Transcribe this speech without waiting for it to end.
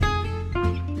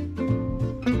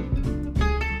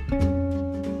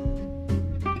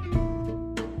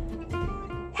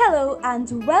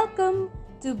and welcome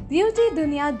to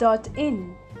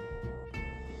beautydunia.in.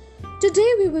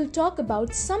 Today we will talk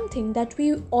about something that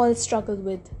we all struggle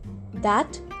with.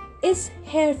 That is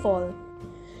hair fall.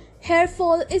 Hair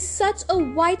fall is such a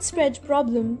widespread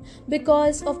problem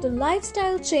because of the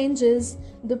lifestyle changes,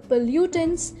 the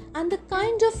pollutants, and the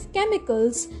kind of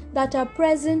chemicals that are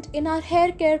present in our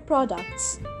hair care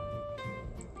products.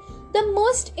 The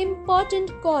most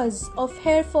important cause of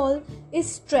hair fall is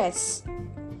stress,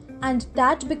 and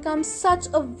that becomes such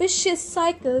a vicious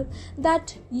cycle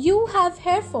that you have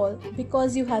hair fall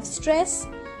because you have stress,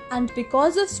 and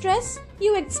because of stress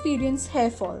you experience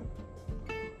hair fall.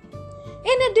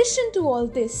 In addition to all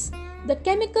this, the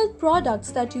chemical products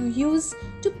that you use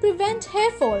to prevent hair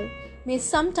fall may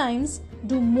sometimes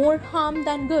do more harm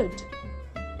than good.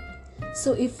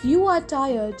 So if you are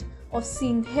tired of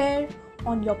seeing hair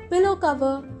on your pillow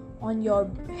cover, on your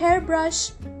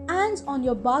hairbrush, and on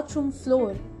your bathroom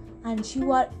floor, and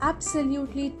you are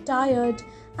absolutely tired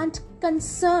and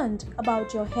concerned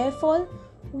about your hair fall,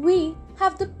 we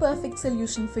have the perfect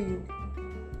solution for you.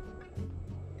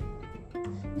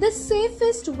 The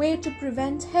safest way to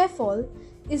prevent hair fall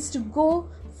is to go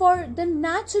for the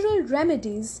natural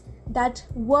remedies that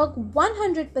work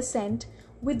 100%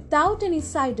 without any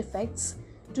side effects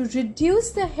to reduce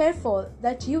the hair fall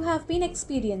that you have been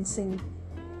experiencing.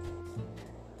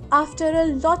 After a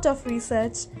lot of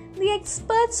research, the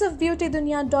experts of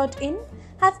beautydunia.in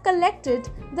have collected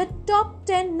the top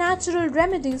 10 natural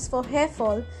remedies for hair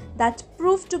fall that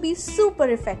prove to be super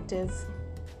effective.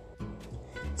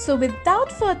 So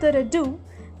without further ado,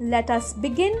 let us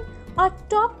begin our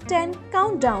top 10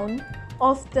 countdown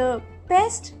of the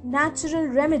best natural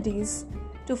remedies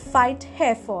to fight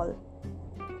hair fall.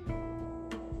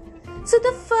 So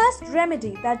the first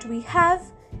remedy that we have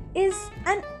is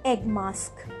an egg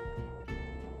mask.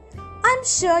 I'm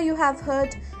sure you have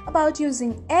heard about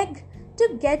using egg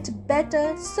to get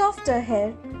better, softer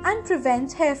hair and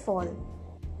prevent hair fall.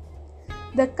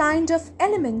 The kind of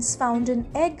elements found in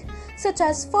egg such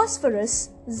as phosphorus,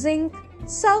 zinc,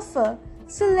 sulfur,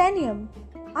 selenium,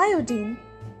 iodine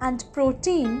and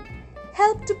protein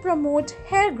help to promote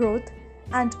hair growth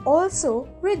and also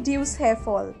reduce hair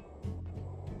fall.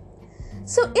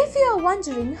 So if you are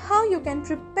wondering how you can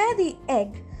prepare the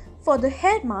egg for the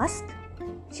hair mask,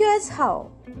 here's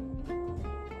how.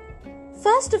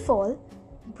 First of all,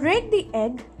 break the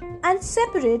egg and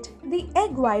separate the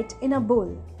egg white in a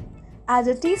bowl. Add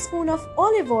a teaspoon of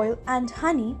olive oil and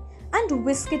honey and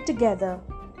whisk it together.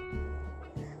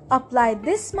 Apply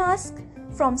this mask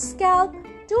from scalp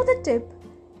to the tip,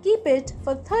 keep it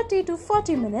for 30 to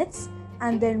 40 minutes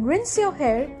and then rinse your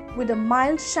hair with a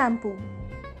mild shampoo.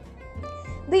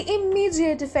 The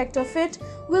immediate effect of it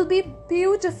will be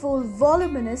beautiful,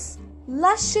 voluminous,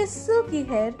 luscious, silky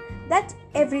hair that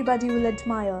everybody will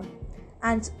admire.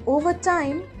 And over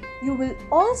time, you will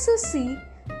also see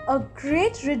a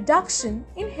great reduction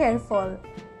in hair fall.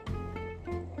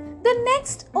 The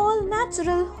next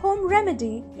all-natural home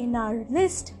remedy in our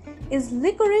list is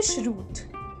licorice root.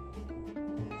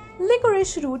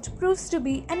 Licorice root proves to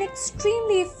be an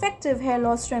extremely effective hair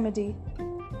loss remedy.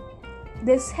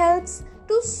 This helps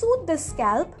to soothe the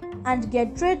scalp and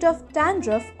get rid of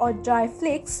dandruff or dry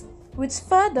flakes, which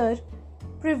further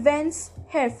prevents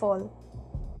hair fall.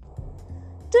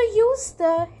 To use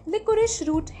the licorice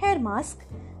root hair mask,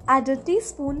 add a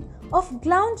teaspoon of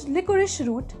ground licorice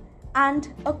root and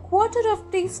a quarter of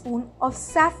teaspoon of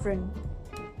saffron.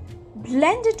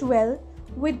 Blend it well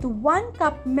with 1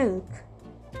 cup milk.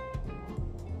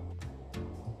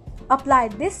 Apply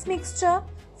this mixture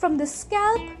from the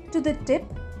scalp to the tip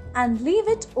and leave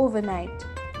it overnight.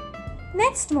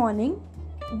 Next morning,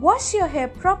 wash your hair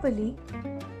properly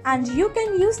and you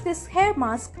can use this hair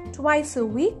mask twice a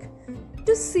week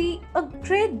to see a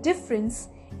great difference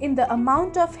in the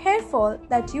amount of hair fall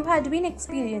that you had been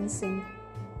experiencing.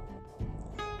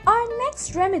 Our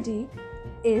next remedy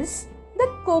is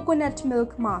the coconut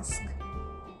milk mask.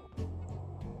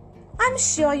 I'm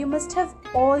sure you must have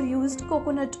all used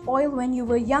coconut oil when you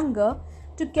were younger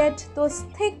to get those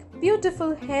thick,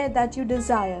 beautiful hair that you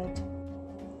desired.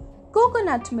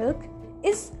 Coconut milk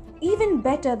is even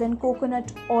better than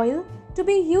coconut oil to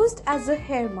be used as a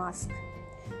hair mask.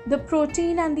 The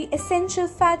protein and the essential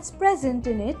fats present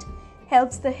in it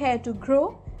helps the hair to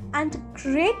grow and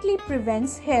greatly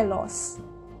prevents hair loss.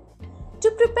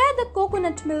 To prepare the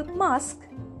coconut milk mask,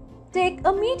 take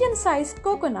a medium-sized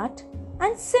coconut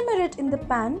and simmer it in the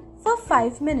pan for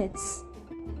 5 minutes.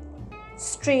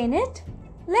 Strain it,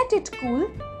 let it cool,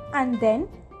 and then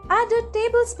add a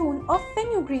tablespoon of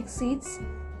fenugreek seeds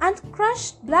and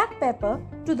crushed black pepper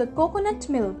to the coconut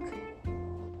milk.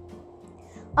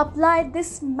 Apply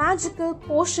this magical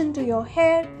potion to your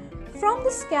hair from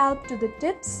the scalp to the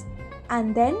tips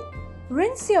and then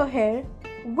rinse your hair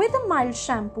with a mild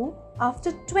shampoo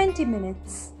after 20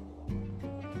 minutes.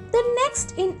 The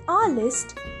next in our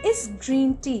list is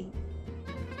green tea.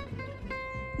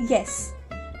 Yes,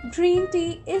 green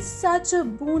tea is such a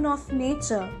boon of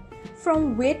nature.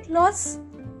 From weight loss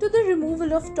to the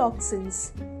removal of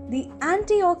toxins, the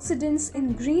antioxidants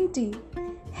in green tea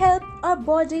help our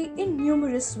body in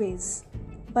numerous ways.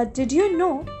 But did you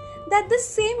know that the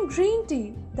same green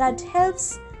tea that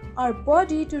helps our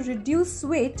body to reduce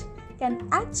weight can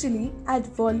actually add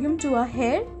volume to our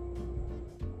hair?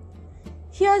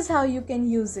 Here's how you can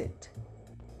use it.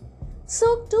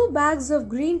 Soak 2 bags of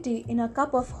green tea in a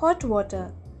cup of hot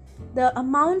water. The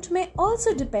amount may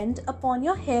also depend upon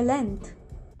your hair length.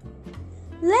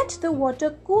 Let the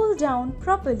water cool down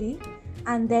properly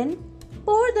and then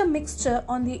pour the mixture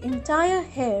on the entire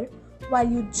hair while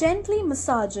you gently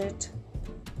massage it.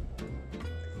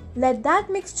 Let that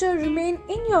mixture remain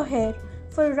in your hair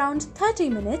for around 30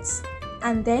 minutes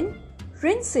and then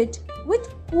rinse it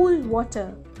with cool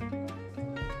water.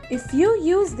 If you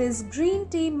use this green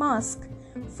tea mask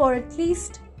for at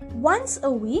least once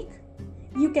a week,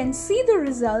 you can see the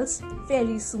results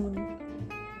very soon.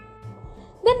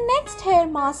 The next hair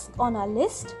mask on our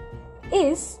list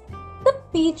is the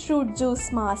beetroot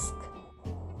juice mask.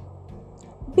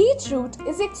 Beetroot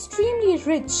is extremely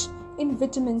rich in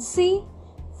vitamin C,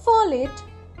 folate,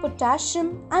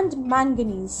 potassium and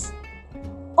manganese.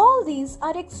 All these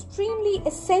are extremely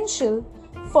essential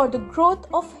for the growth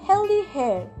of healthy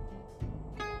hair.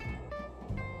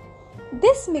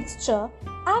 This mixture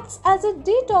acts as a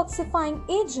detoxifying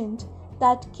agent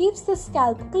that keeps the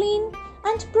scalp clean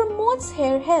and promotes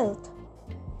hair health.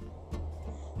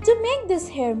 To make this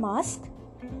hair mask,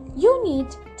 you need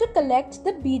to collect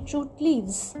the beetroot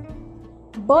leaves.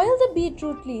 Boil the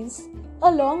beetroot leaves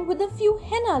along with a few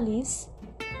henna leaves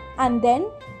and then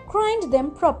grind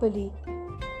them properly.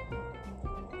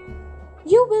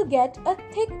 You will get a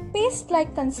thick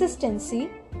paste-like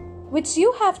consistency which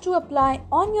you have to apply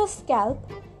on your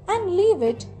scalp and leave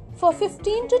it for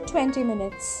 15 to 20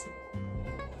 minutes.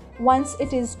 Once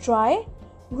it is dry,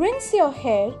 rinse your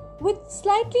hair with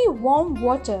slightly warm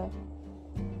water.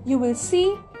 You will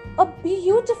see a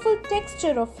beautiful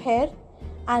texture of hair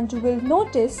and will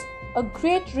notice a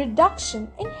great reduction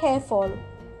in hair fall.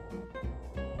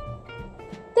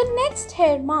 The next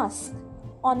hair mask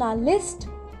on our list,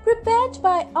 prepared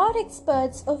by our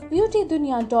experts of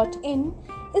beautydunya.in,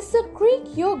 is the Greek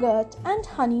yogurt and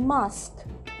honey mask.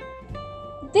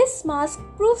 This mask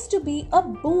proves to be a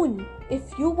boon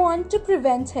if you want to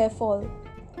prevent hair fall.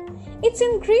 Its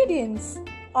ingredients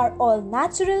are all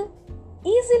natural,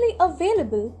 easily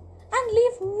available, and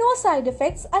leave no side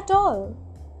effects at all.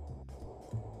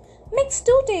 Mix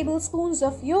 2 tablespoons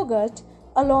of yogurt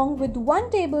along with 1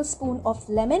 tablespoon of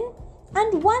lemon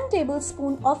and 1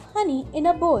 tablespoon of honey in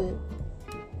a bowl.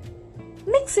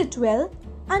 Mix it well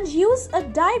and use a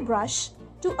dye brush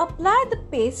to apply the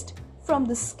paste from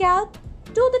the scalp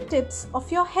to the tips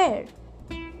of your hair.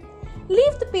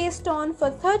 Leave the paste on for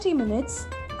 30 minutes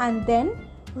and then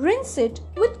rinse it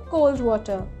with cold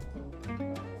water.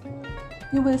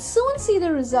 You will soon see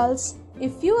the results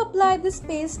if you apply this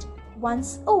paste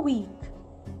once a week.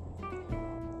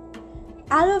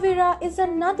 Aloe vera is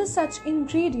another such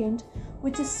ingredient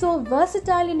which is so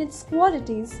versatile in its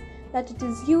qualities that it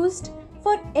is used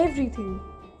for everything,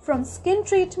 from skin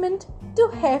treatment to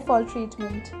hair fall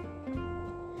treatment.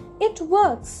 It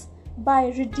works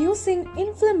by reducing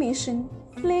inflammation,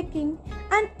 flaking,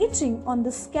 and itching on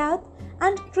the scalp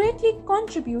and greatly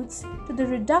contributes to the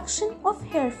reduction of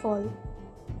hair fall.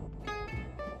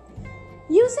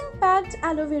 Using packed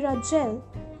aloe vera gel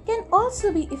can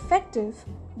also be effective,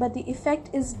 but the effect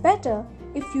is better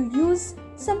if you use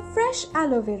some fresh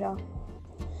aloe vera.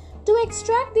 To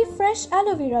extract the fresh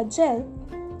aloe vera gel,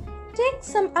 take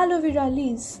some aloe vera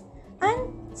leaves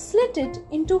and slit it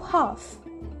into half.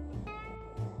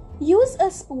 Use a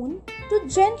spoon to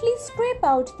gently scrape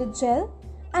out the gel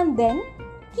and then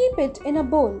keep it in a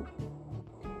bowl.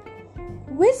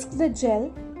 Whisk the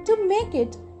gel to make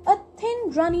it a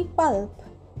thin runny pulp.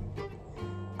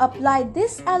 Apply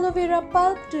this aloe vera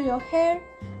pulp to your hair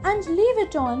and leave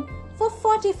it on for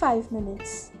 45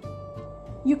 minutes.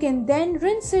 You can then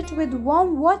rinse it with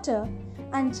warm water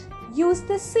and use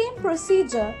the same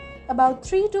procedure about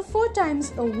 3 to 4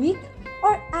 times a week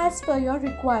or as per your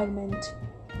requirement.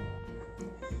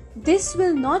 This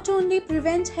will not only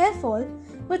prevent hair fall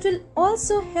but will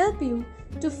also help you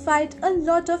to fight a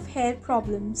lot of hair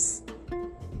problems.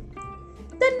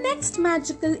 The next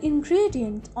magical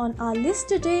ingredient on our list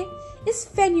today is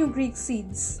fenugreek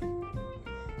seeds.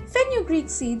 Fenugreek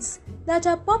seeds, that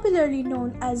are popularly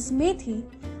known as methi,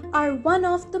 are one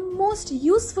of the most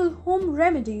useful home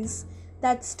remedies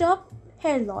that stop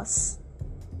hair loss.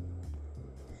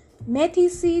 Methi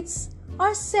seeds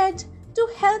are said to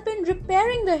help in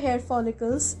repairing the hair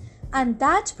follicles, and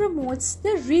that promotes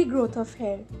the regrowth of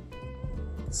hair.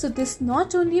 So this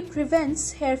not only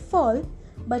prevents hair fall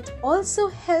but also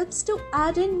helps to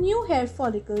add in new hair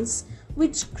follicles,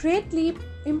 which greatly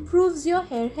improves your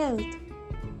hair health.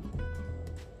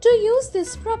 To use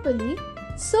this properly,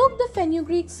 soak the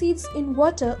fenugreek seeds in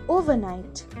water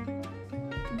overnight.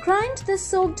 Grind the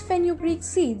soaked fenugreek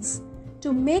seeds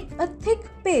to make a thick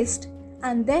paste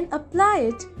and then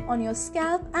apply it on your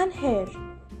scalp and hair.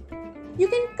 You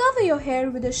can cover your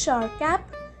hair with a shower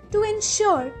cap to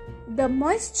ensure the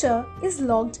moisture is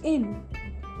locked in.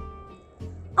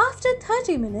 After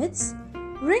 30 minutes,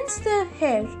 rinse the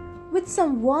hair with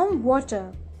some warm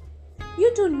water.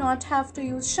 You do not have to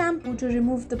use shampoo to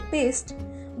remove the paste,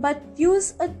 but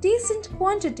use a decent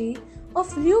quantity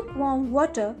of lukewarm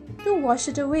water to wash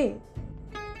it away.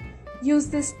 Use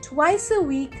this twice a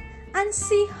week and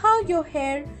see how your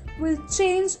hair will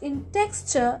change in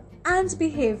texture and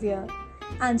behavior,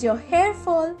 and your hair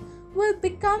fall will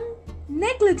become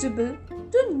negligible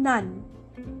to none.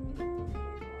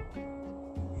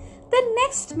 The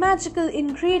next magical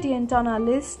ingredient on our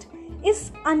list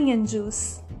is onion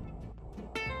juice.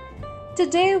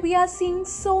 Today we are seeing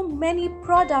so many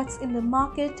products in the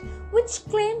market which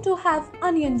claim to have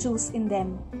onion juice in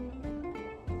them.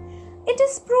 It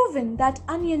is proven that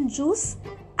onion juice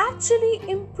actually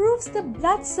improves the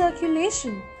blood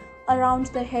circulation around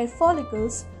the hair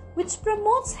follicles, which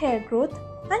promotes hair growth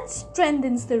and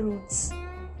strengthens the roots.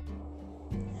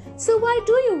 So why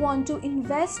do you want to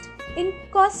invest in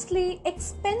costly,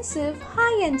 expensive,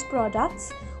 high-end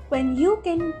products when you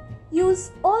can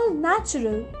use all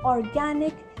natural,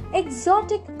 organic,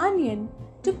 exotic onion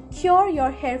to cure your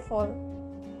hair fall?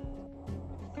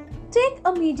 Take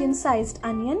a medium-sized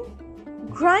onion,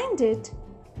 grind it,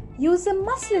 use a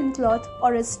muslin cloth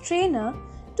or a strainer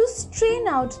to strain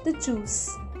out the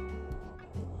juice.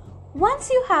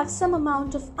 Once you have some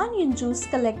amount of onion juice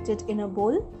collected in a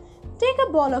bowl, take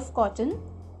a ball of cotton,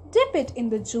 dip it in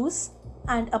the juice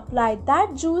and apply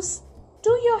that juice to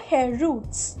your hair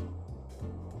roots.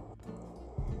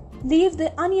 Leave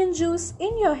the onion juice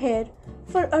in your hair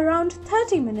for around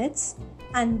 30 minutes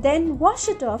and then wash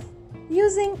it off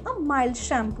using a mild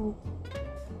shampoo.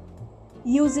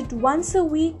 Use it once a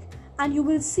week and you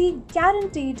will see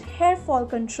guaranteed hair fall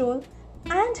control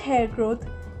and hair growth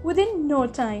within no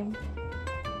time.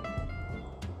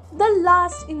 The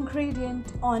last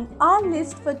ingredient on our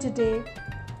list for today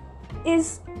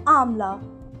is amla.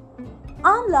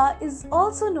 Amla is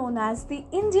also known as the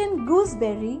Indian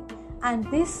gooseberry, and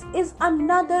this is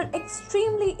another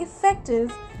extremely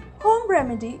effective home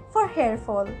remedy for hair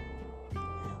fall.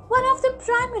 One of the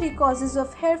primary causes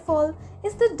of hair fall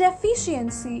is the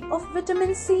deficiency of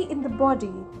vitamin C in the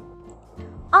body.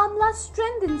 Amla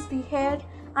strengthens the hair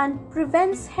and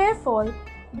prevents hair fall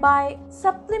by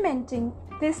supplementing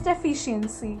this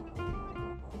deficiency.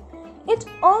 It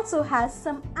also has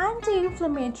some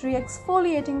anti-inflammatory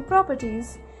exfoliating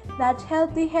properties that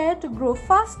help the hair to grow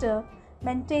faster,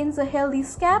 maintains a healthy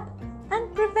scalp,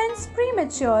 and prevents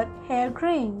premature hair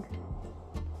graying.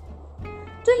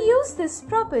 To use this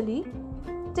properly,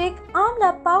 take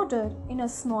amla powder in a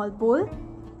small bowl,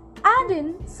 add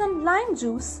in some lime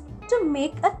juice to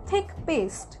make a thick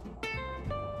paste.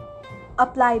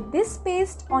 Apply this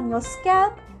paste on your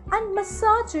scalp and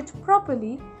massage it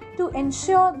properly to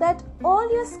ensure that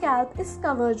all your scalp is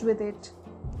covered with it.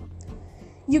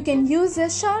 You can use a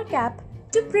shower cap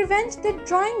to prevent the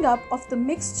drying up of the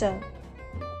mixture.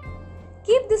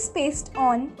 Keep this paste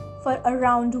on for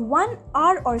around 1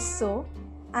 hour or so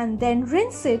and then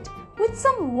rinse it with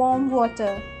some warm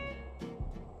water.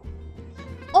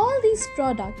 All these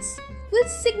products will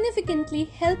significantly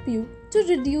help you to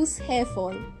reduce hair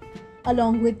fall.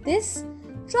 Along with this,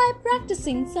 try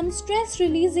practicing some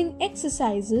stress-releasing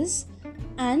exercises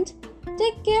and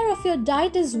take care of your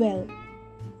diet as well.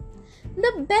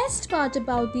 The best part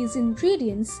about these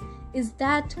ingredients is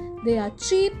that they are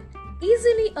cheap,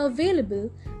 easily available,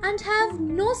 and have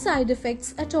no side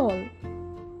effects at all.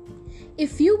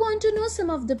 If you want to know some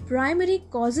of the primary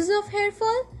causes of hair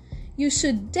fall, you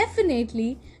should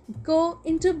definitely go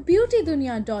into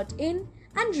beautydunya.in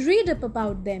and read up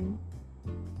about them.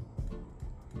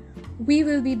 We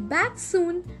will be back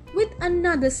soon with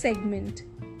another segment.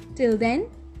 Till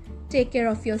then, take care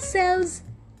of yourselves,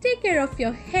 take care of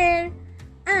your hair,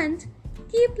 and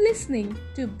Keep listening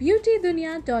to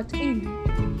beautydunya.in.